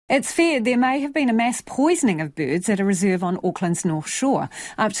It's feared there may have been a mass poisoning of birds at a reserve on Auckland's North Shore.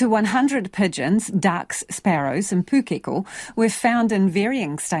 Up to 100 pigeons, ducks, sparrows and pukeko were found in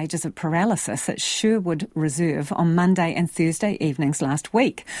varying stages of paralysis at Sherwood Reserve on Monday and Thursday evenings last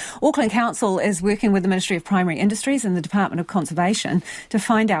week. Auckland Council is working with the Ministry of Primary Industries and the Department of Conservation to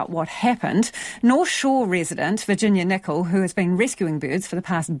find out what happened. North Shore resident Virginia Nicol, who has been rescuing birds for the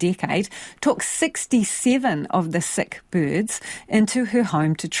past decade, took 67 of the sick birds into her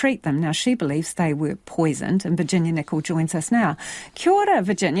home to treat them. Now, she believes they were poisoned, and Virginia Nicol joins us now. Kia ora,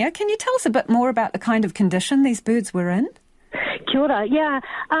 Virginia. Can you tell us a bit more about the kind of condition these birds were in? Kia ora, yeah.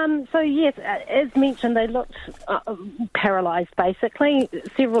 So, yes, as mentioned, they looked paralysed, basically.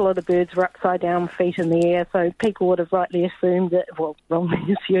 Several of the birds were upside down, feet in the air, so people would have wrongly assumed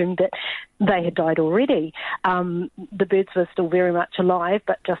that they had died already. The birds were still very much alive,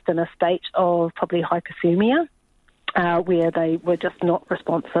 but just in a state of probably hypothermia, where they were just not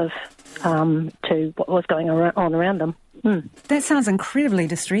responsive to what was going on around them. That sounds incredibly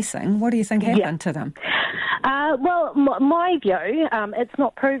distressing. What do you think happened to them? Well, my view, it's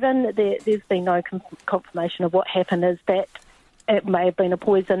not proven. There's been no confirmation of what happened, is that it may have been a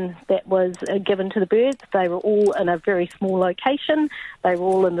poison that was given to the birds. They were all in a very small location. They were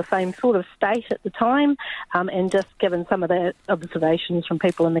all in the same sort of state at the time. And just given some of the observations from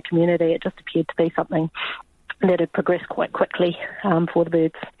people in the community, it just appeared to be something that had progressed quite quickly for the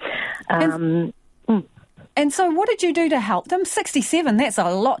birds. And so what did you do to help them? 67, that's a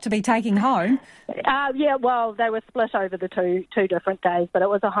lot to be taking home. Yeah, well, they were split over the two different days, but it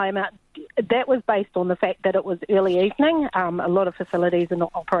was a high amount. That was based on the fact that it was early evening. A lot of facilities are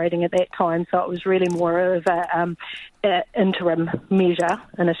not operating at that time, so it was really more of an interim measure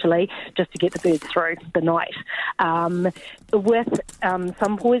initially, just to get the birds through the night. With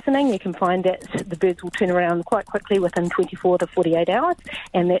some poisoning, you can find that the birds will turn around quite quickly within 24 to 48 hours,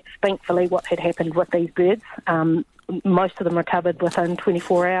 and that's thankfully what had happened with these birds. Most of them recovered within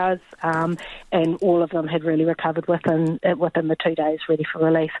 24 hours, and all of them had really recovered within the 2 days, ready for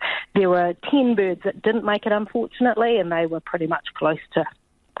release. There were 10 birds that didn't make it, unfortunately, and they were pretty much close to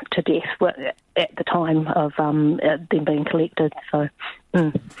death at the time of them being collected.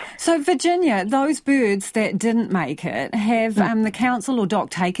 So, Virginia, those birds that didn't make it, have the council or DOC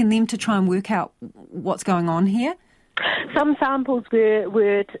taken them to try and work out what's going on here? Some samples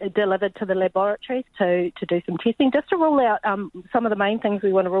were delivered to the laboratories to do some testing, just to rule out some of the main things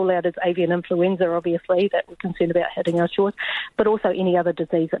we want to rule out is avian influenza, obviously, that we're concerned about hitting our shores, but also any other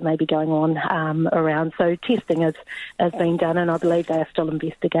disease that may be going on around. So testing has been done, and I believe they are still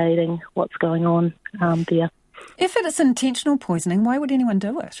investigating what's going on there. If it is intentional poisoning, why would anyone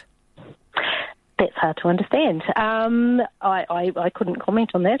do it? That's hard to understand. I couldn't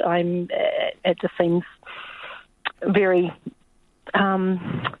comment on that. It just seems very, I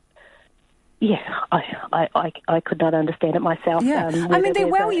could not understand it myself. Yeah, I mean, they're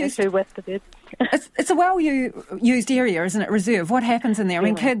well used. With the birds. It's a well-used area, isn't it, reserve? What happens in there? I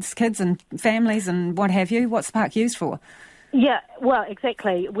mean, kids and families and what have you. What's the park used for? Yeah, well,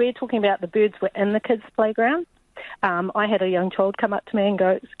 exactly. We're talking about the birds were in the kids' playground. I had a young child come up to me and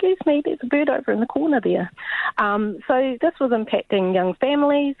go, "Excuse me, there's a bird over in the corner there." So this was impacting young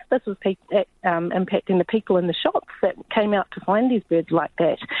families. This was impacting the people in the shops that came out to find these birds like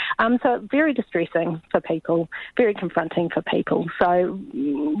that. So very distressing for people, very confronting for people. So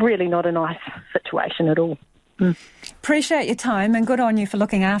really not a nice situation at all. Appreciate your time and good on you for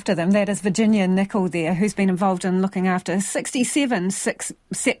looking after them. That is Virginia Nicol there, who's been involved in looking after 67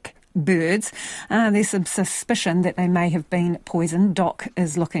 sick birds. There's some suspicion that they may have been poisoned. DOC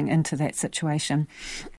is looking into that situation.